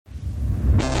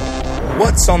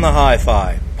What's on the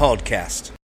Hi-Fi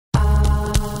podcast.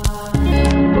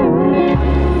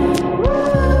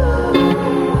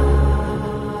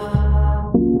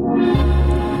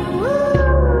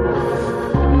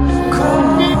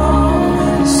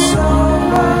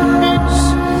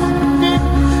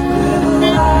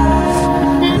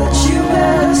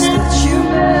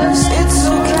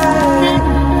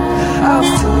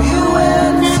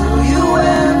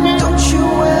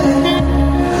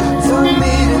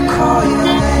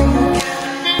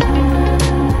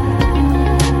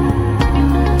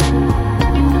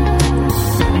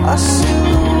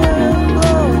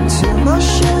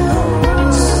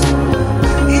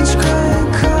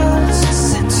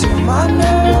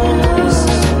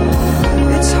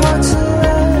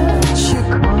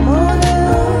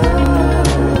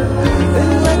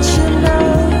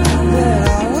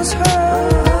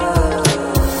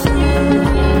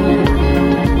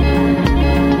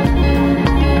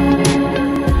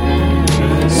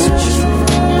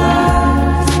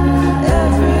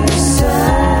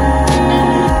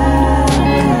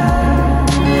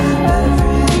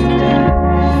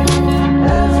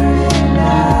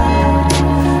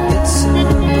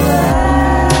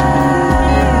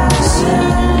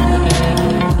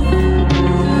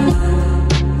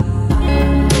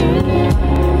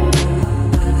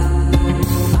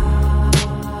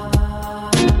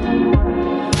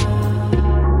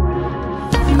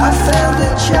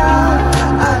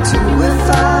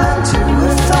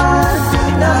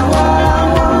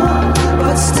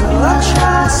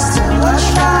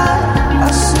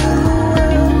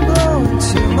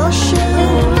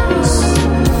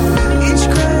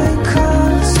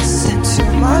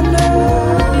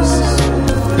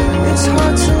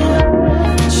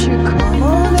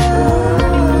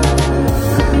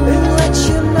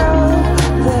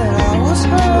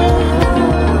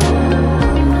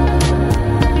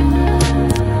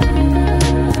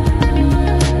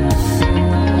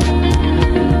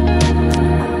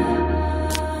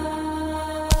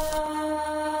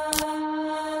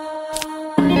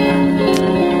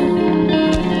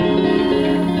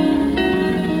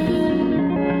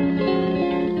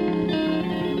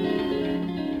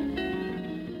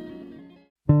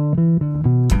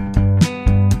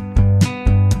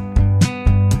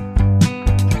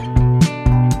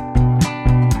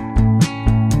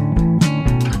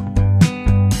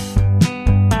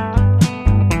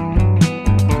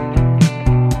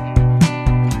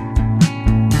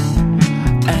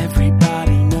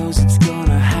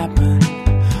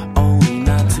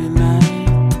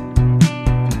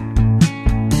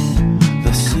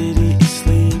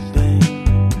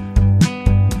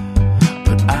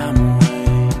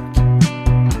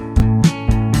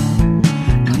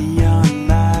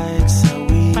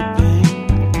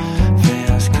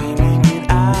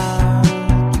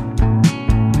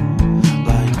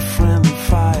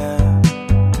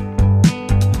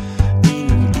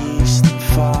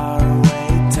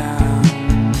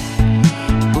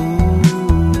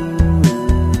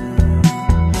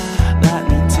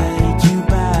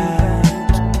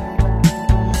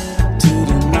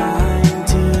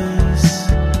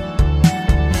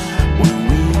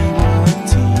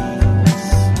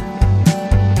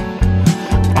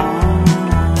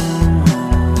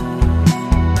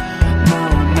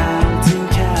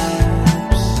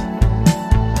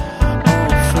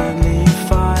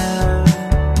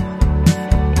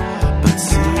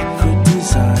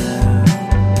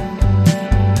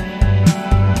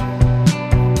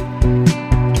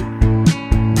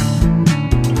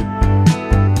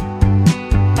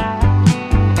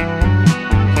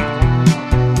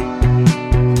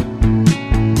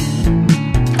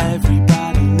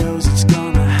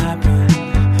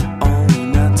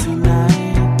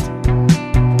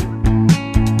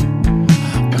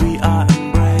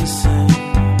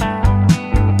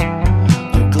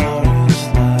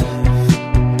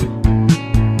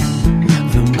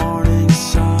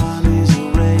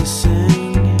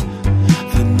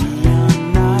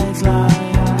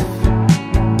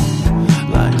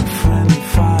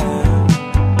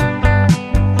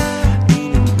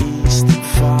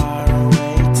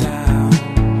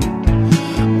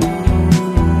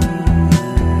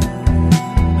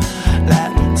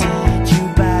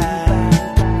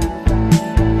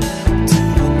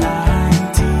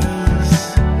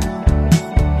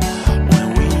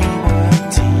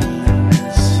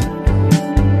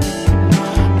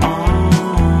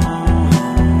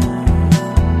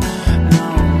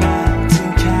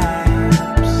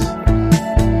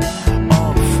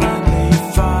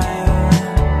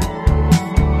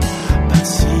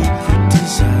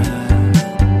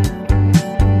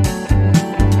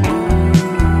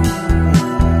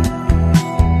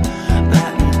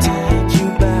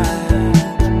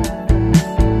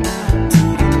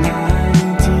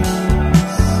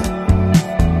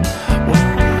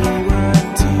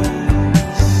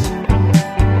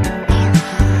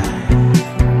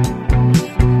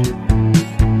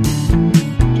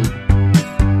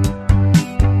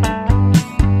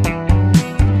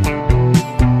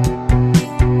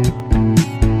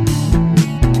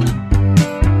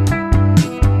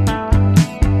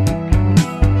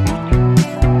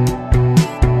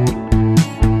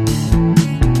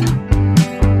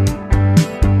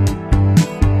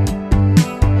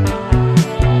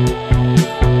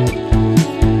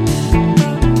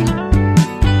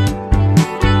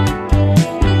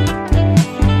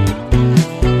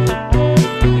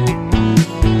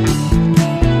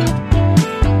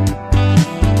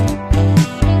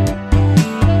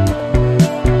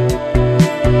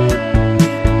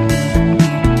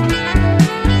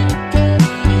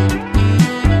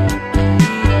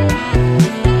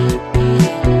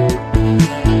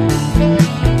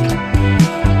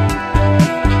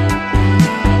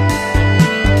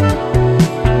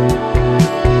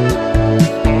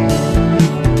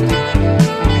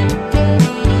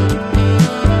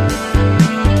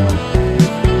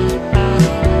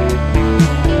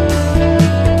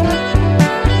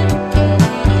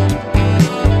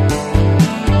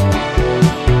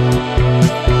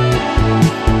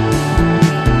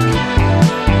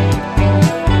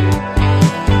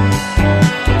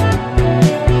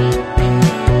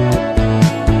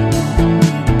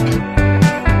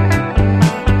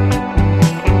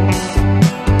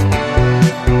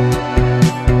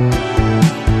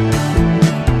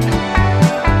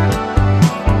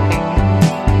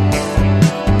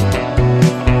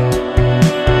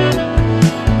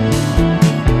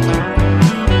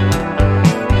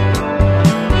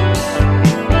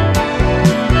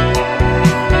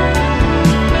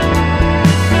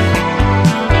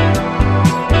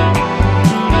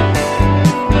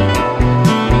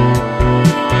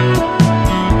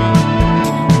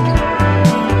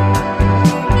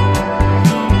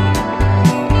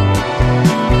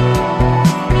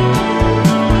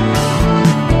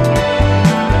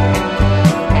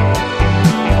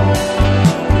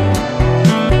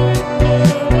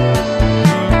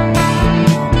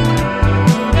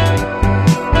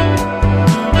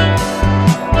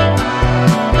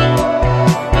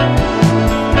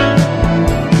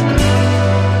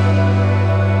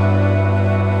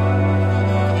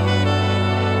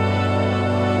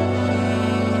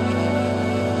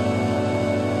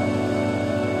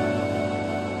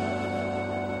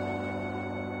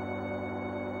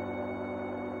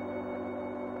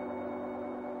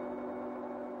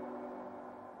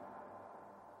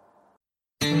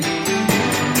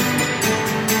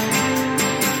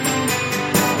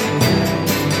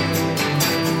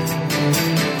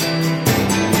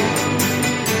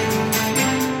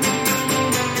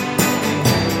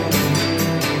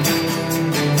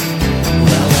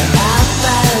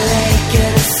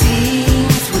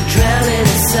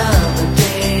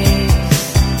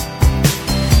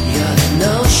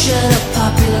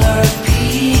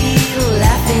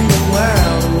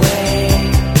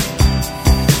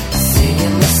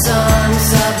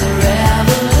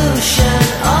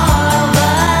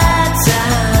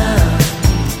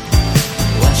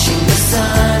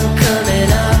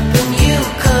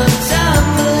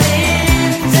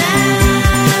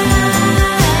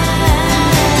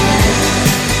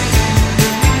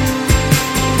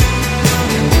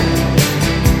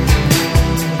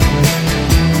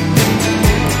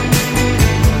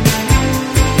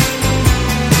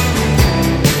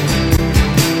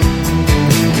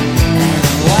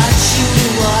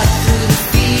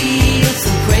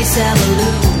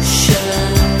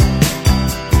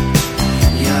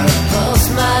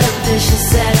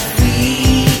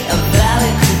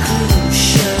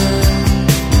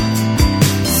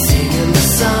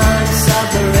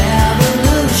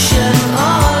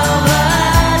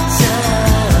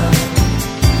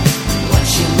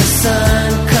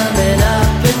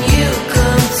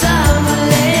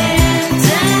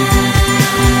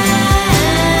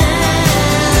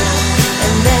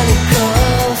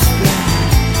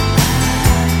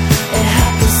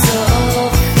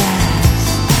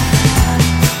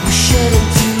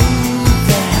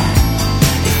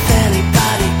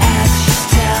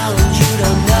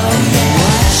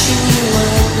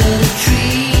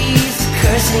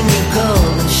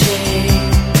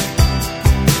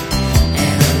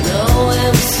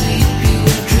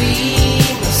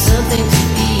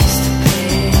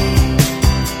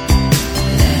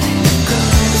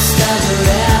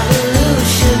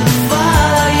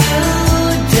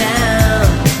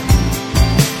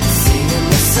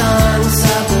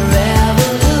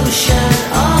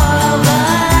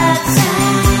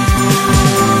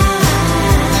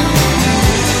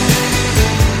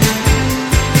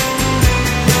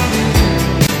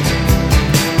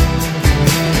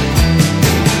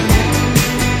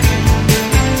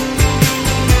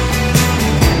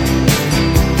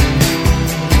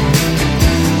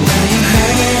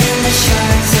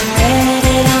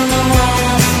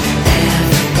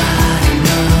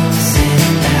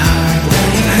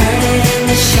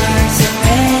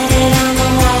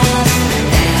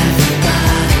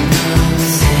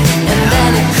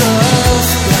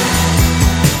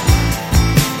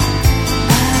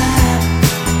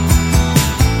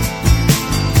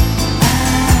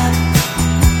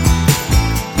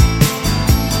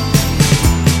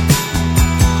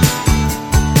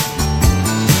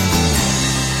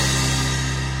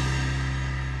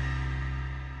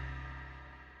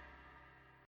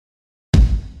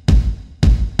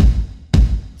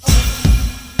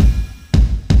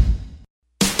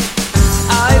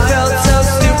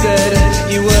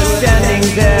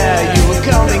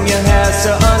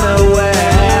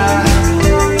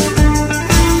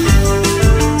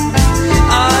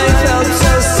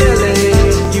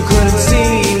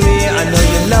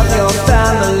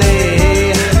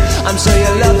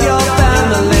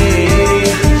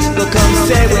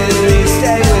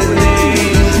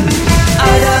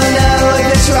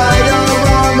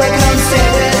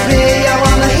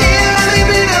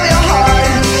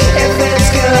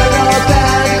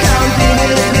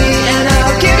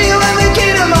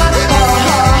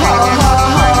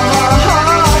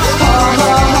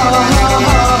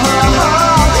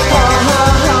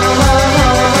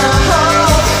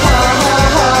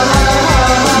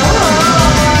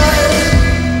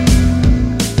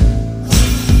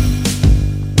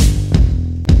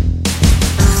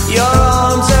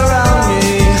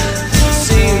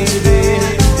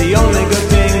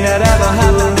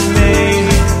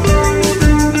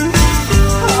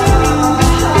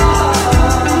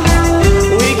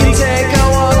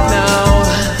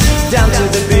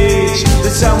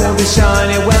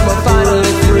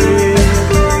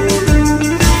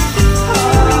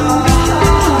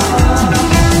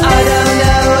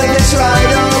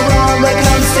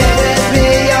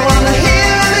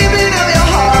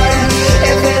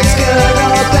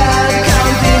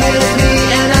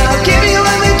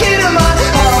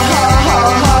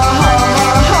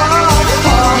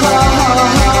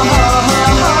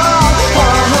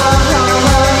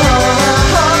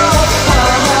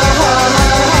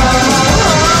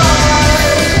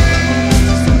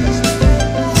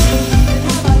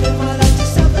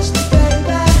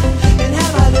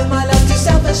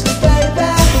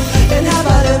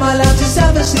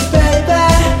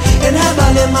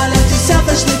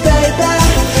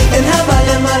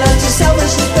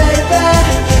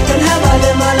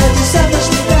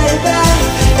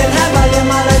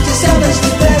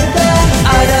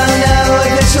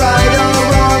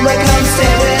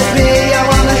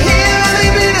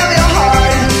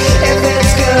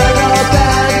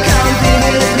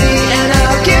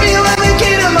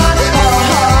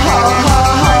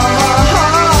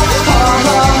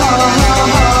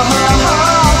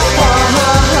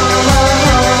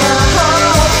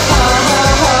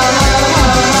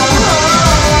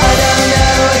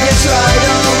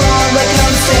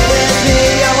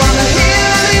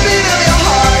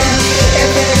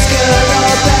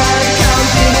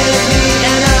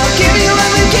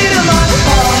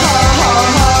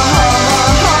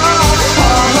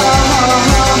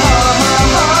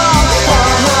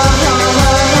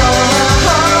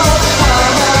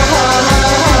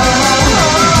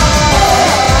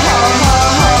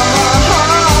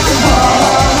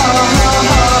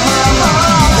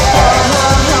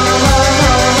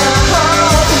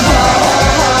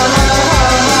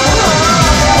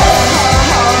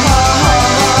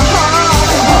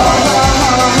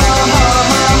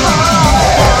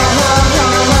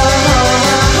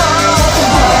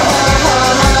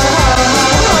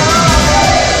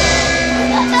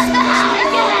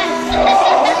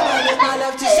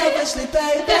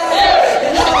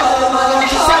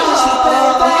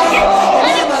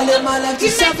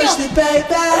 selfishly,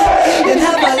 baby. And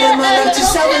have I lived my life too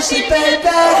selfishly,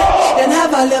 baby? And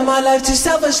have I lived my life too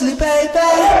selfishly, baby?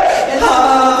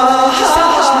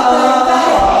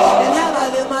 And have I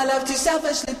lived my life too too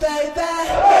selfishly, baby.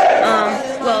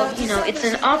 Well, you know, it's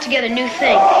an altogether new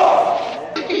thing.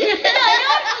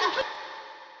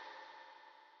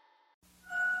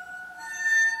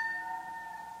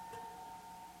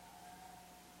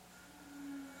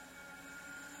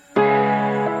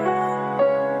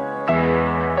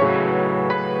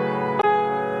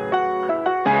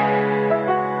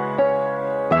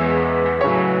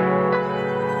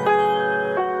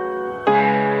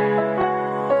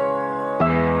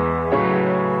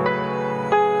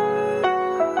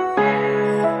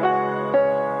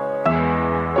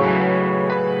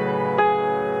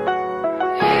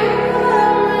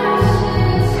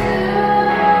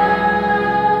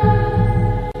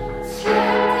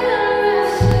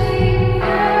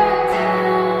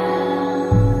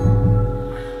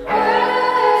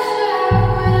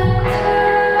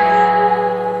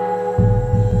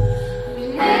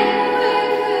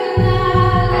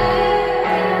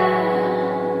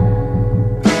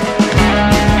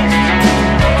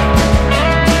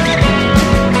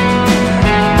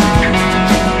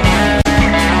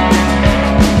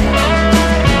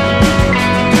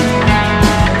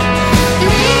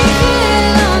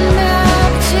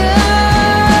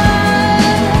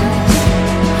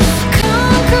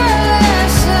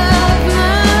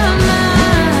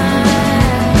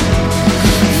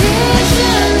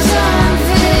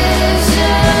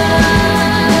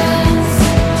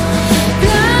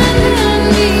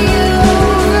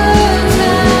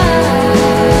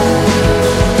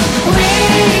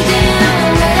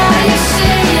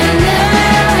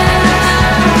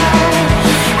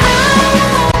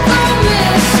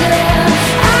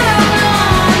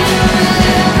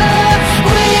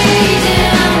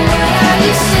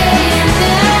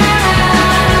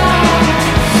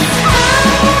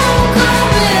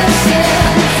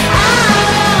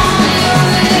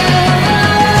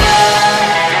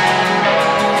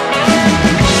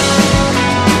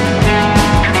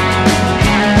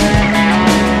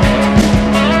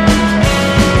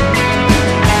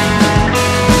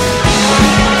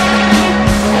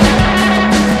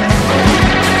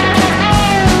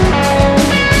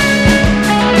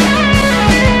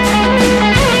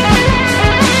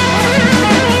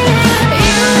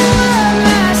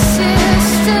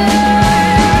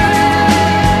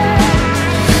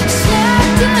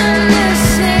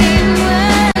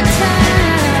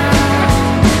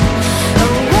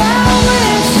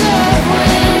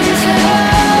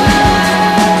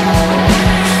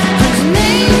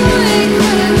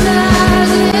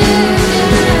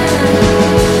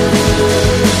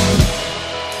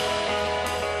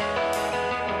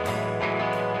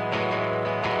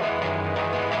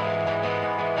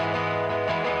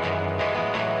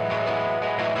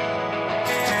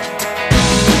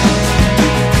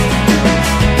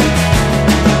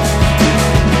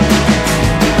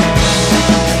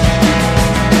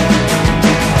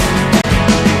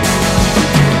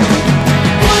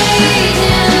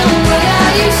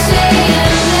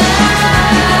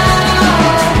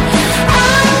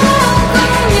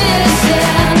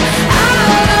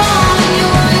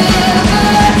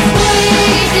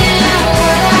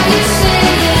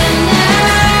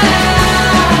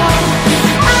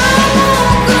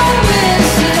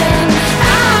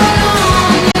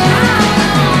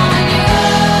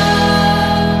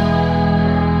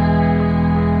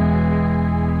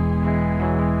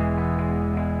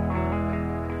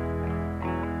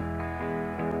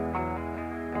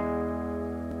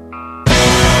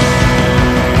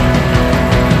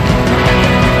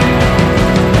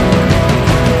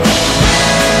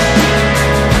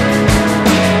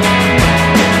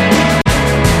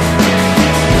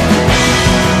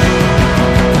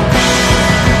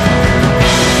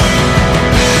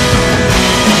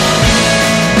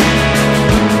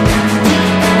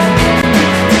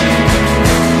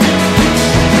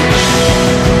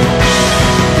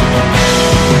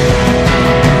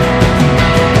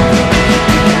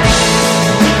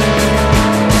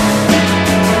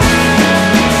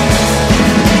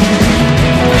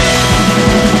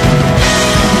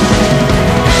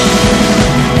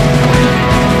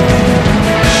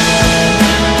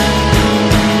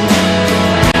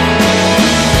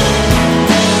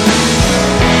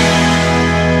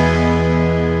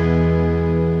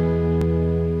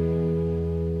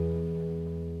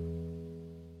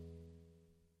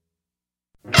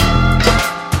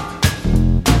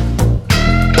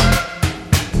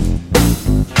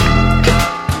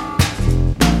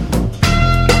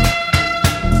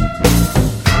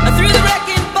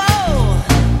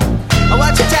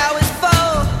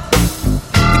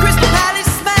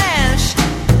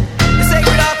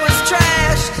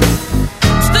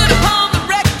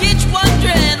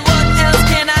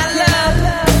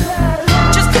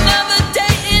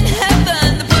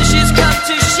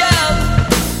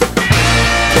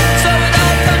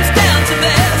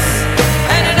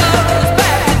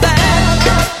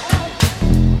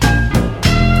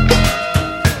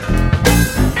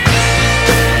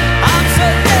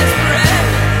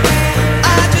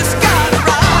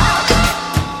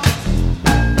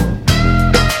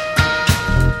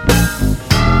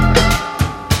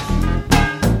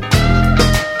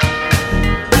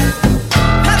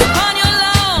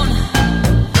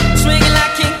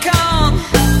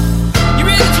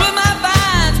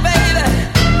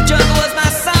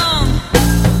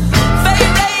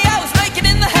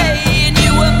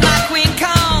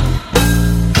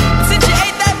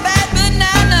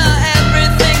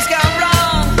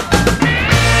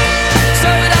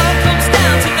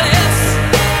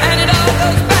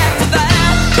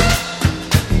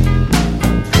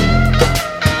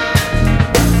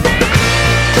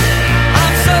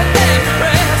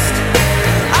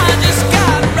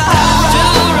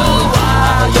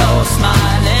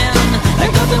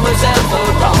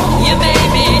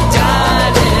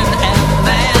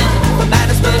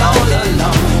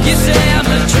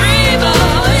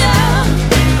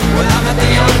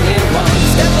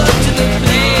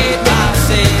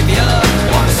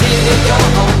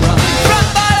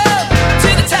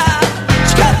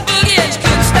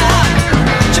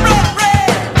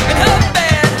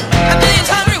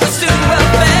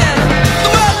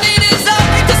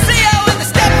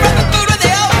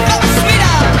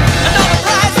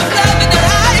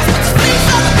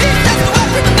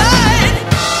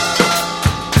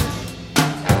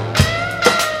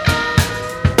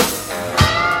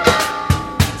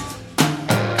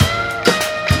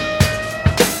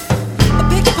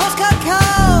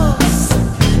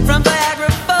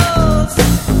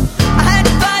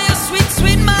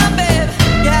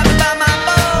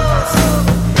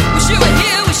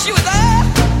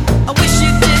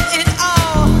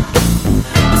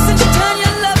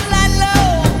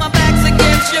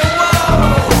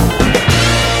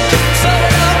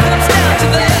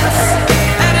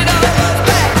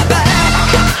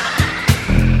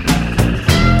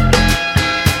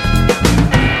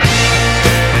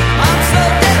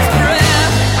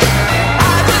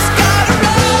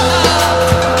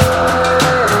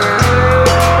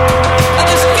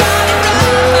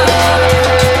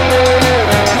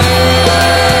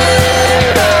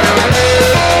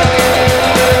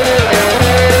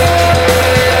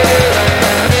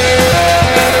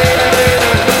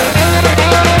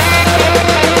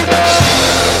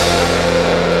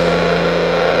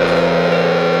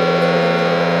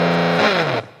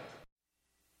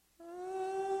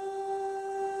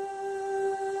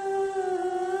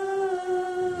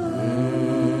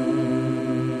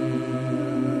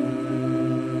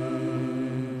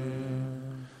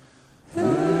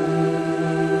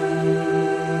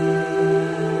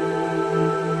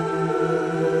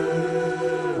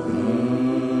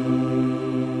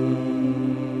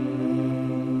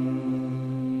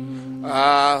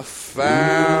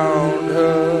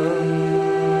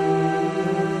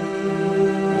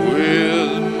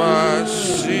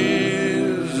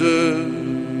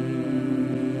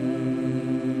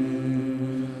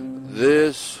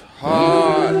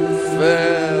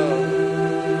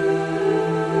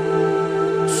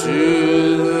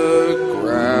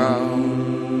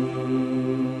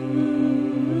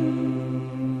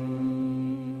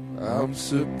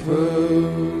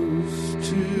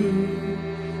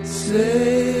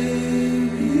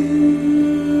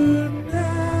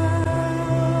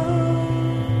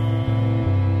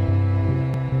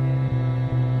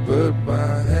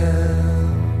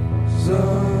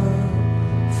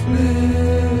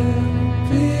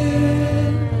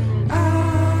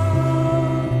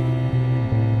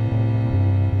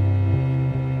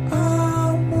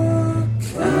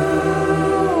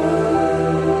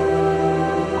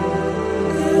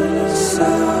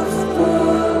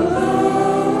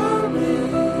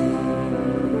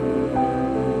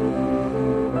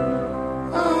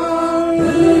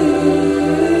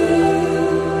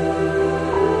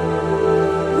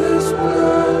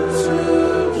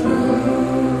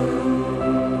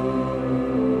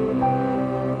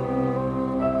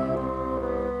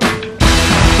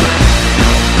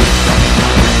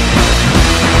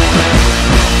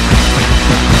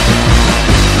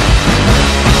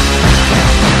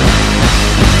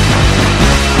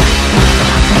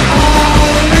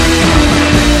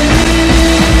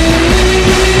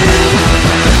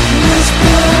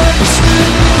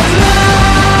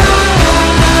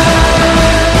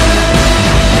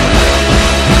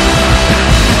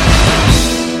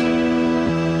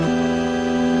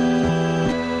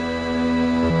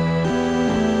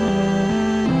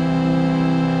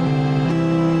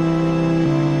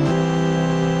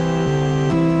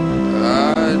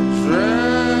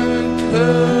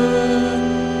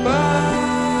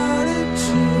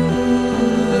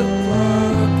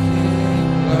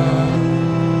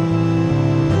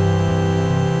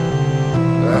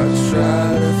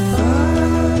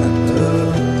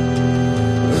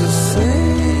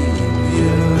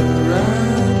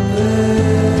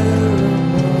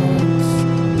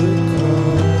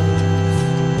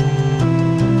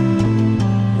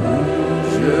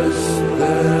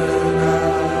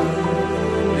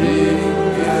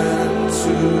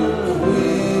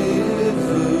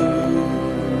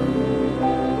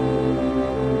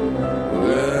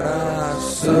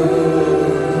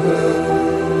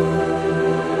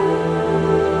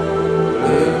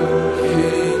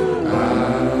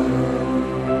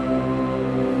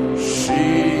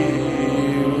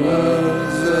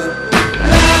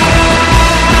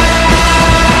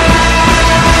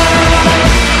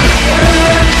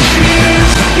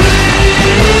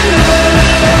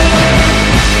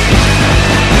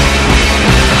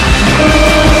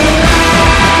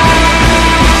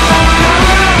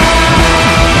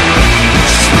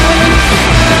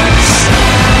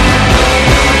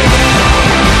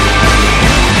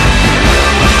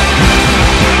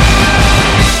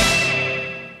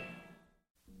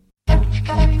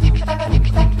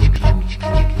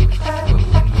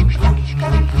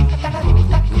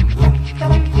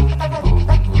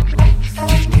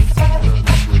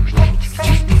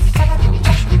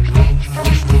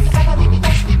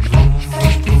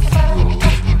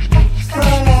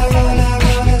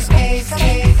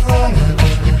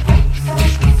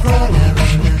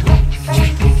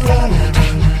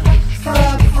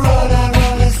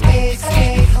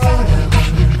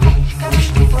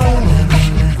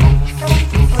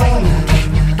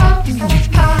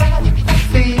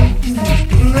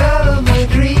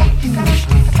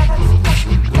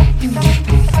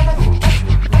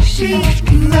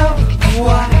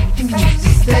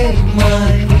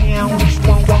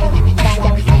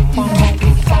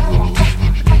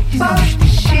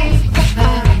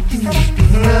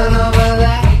 run over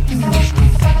that.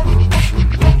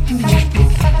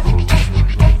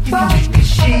 But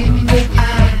she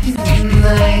behind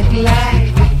night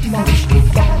light.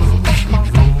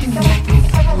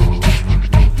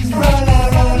 Roller,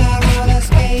 roller, roller,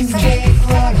 skate, skate,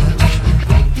 roller.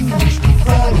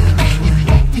 Roller, roller,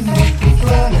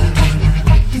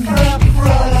 roller,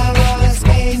 roller, roller,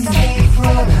 skate, skate,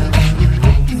 roller.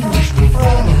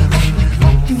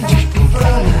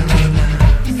 Roller,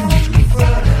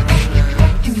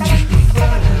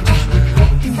 roller,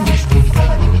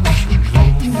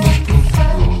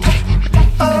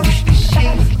 oh, she,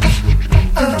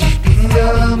 oh,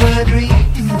 girl of my dream.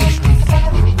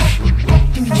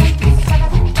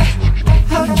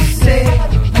 How to say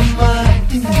my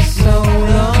mind so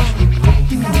long.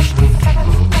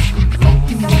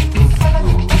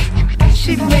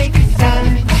 She make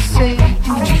time to say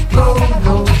go,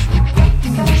 go.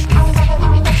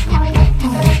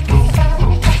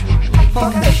 For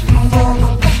that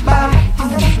moment by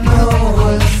no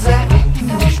was that.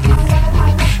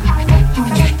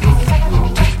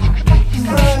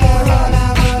 Roller, roller,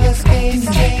 roller, skate,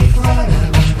 skate,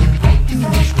 roller.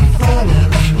 Roller, roller,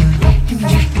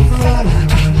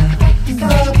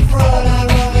 roller, roller,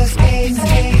 roller, skate,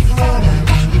 skate, roller.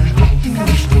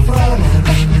 Roller,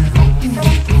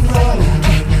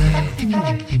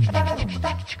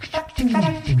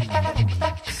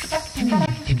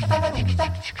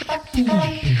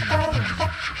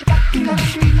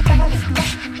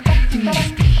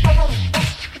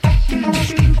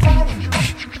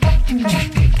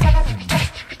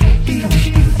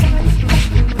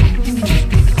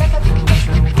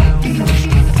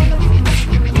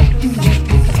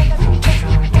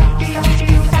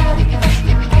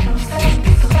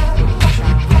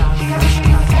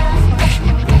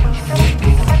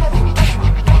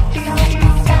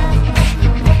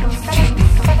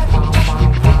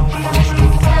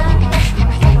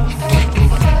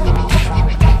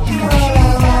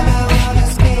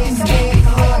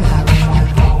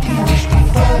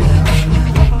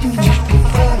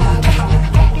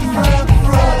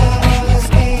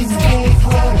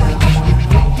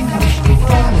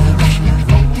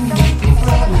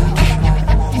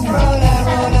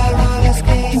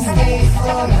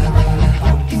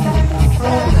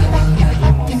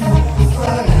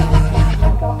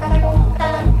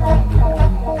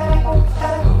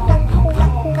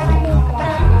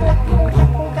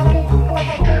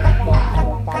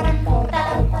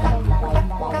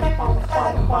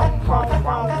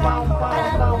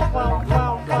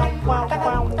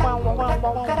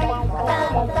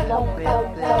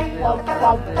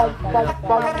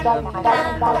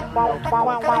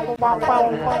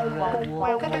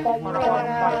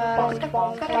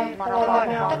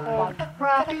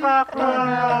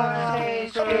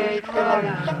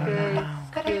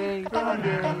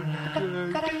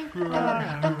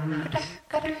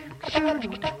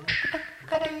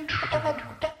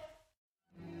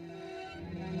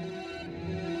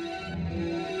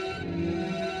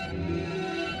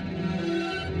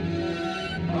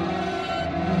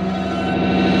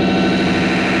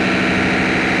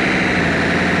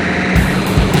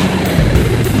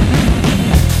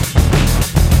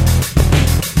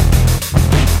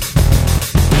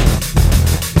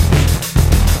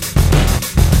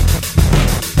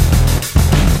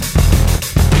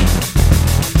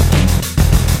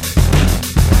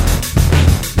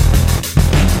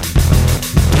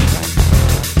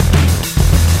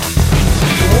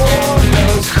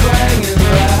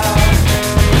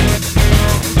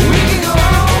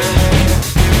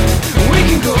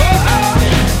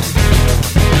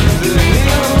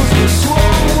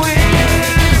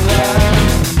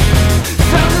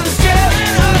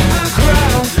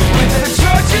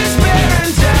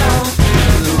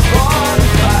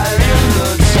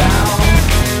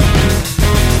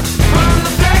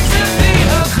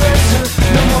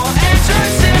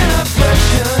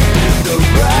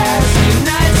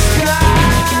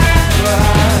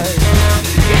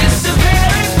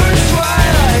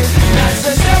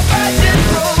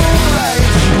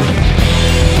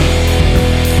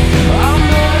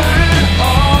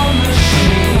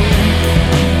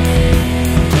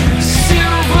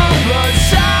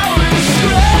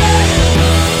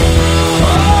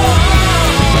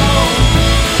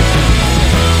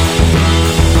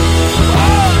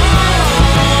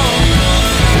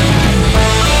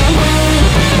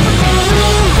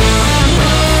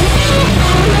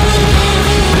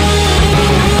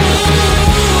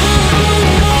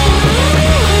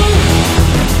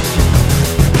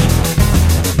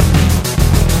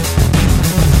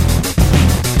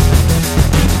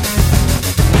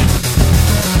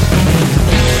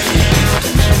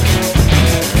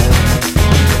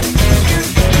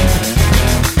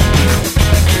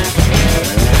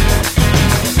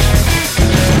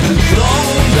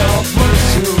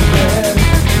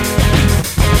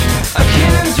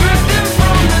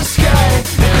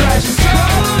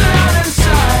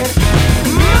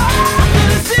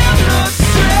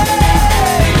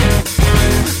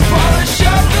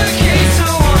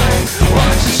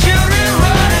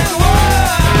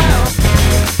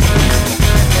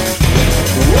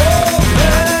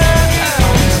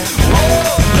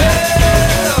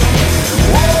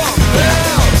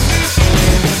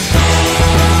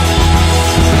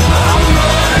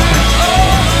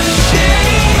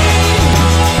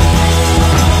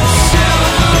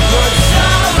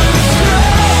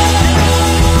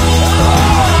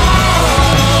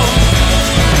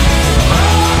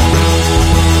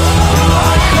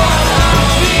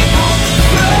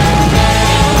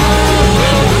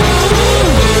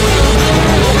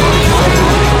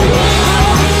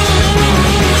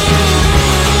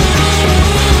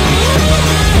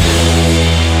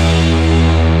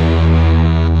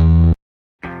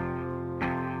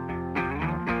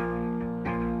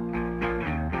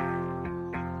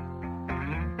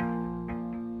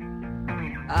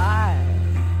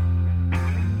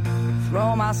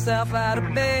 myself out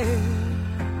of bed,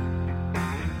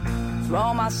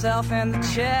 throw myself in the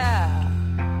chair,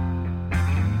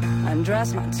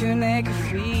 undress my two naked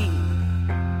feet.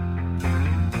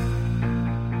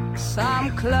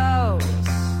 Some clothes,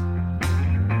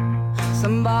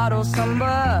 some bottles, some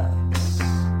books,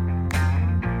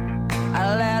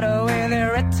 a letter with a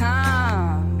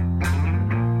written,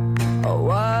 or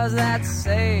was that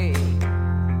say,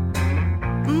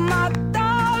 my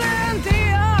darling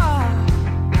dear,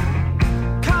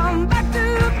 come back to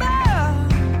bed.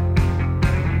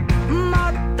 My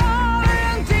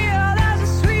darling dear, there's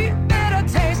a sweet bitter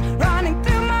taste running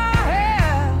through my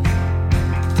head.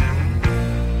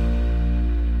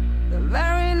 The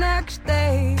very next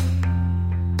day,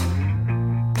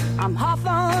 I'm half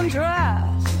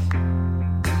undressed.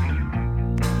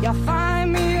 You'll find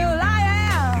me lying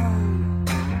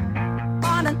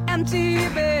on an empty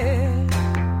bed,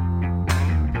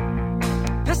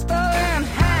 pistol in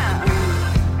hand,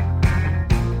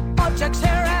 objects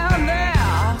here and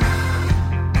there.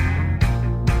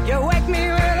 You wake me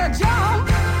with a jump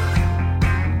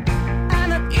and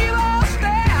an evil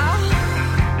stare.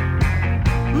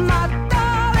 My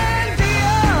darling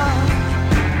dear,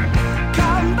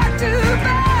 come back to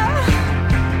bed.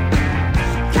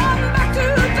 Come back to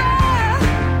bed.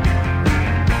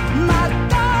 My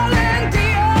darling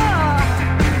dear.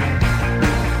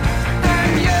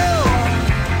 And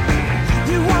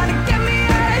you wanna get me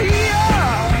out of here.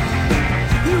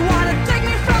 You wanna take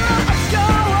me from the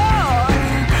obscure world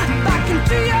back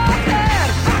into your bed,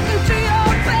 back into your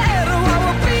bed. Oh, I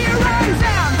will be run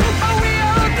down, but we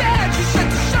all dead. You said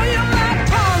to show you my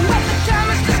tongue, but the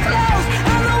chemist is closed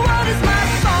and the world is my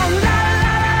song. La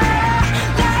la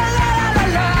la la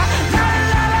la la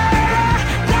la la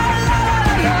la la la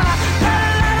la la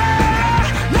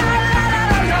la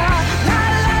la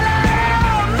la la.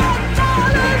 My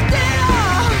darling dear,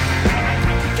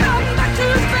 come back to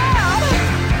bed.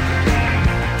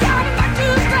 Come back to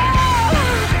bed.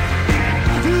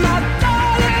 My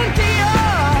darling dear,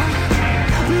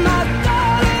 my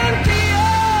darling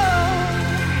dear,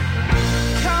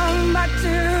 come back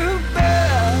to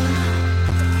bed.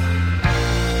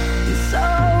 And so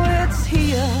it's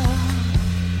here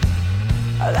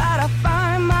that I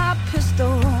find my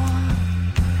pistol,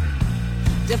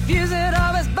 diffuse it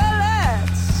of its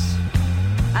bullets,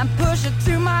 and push it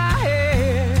to my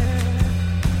head.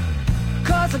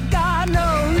 'Cause I got no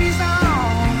reason,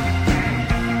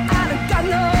 and I got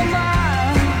no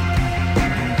mind.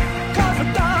 'Cause I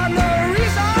got no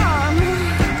reason,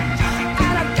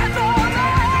 and I got no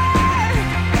mind.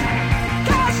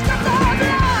 'Cause the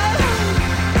blood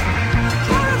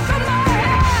pouring from my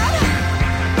head.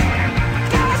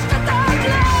 'Cause the blood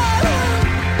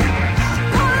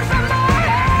pouring from my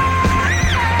head.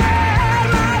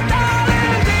 My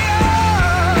darling dear,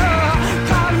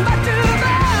 come back to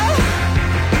bed.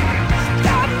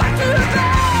 Come back to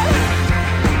bed.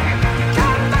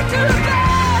 Come back to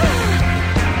bed.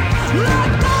 My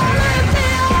darling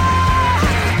dear,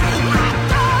 my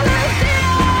darling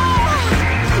dear,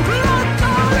 my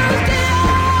darling dear,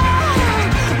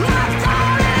 my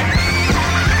darling.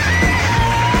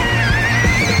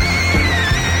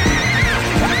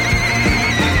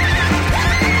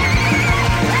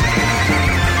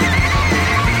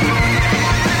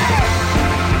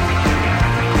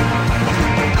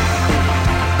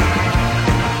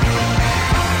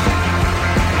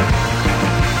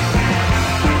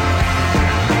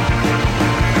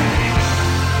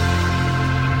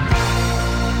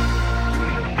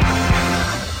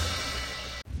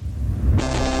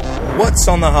 What's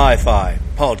on the Hi-Fi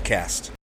podcast?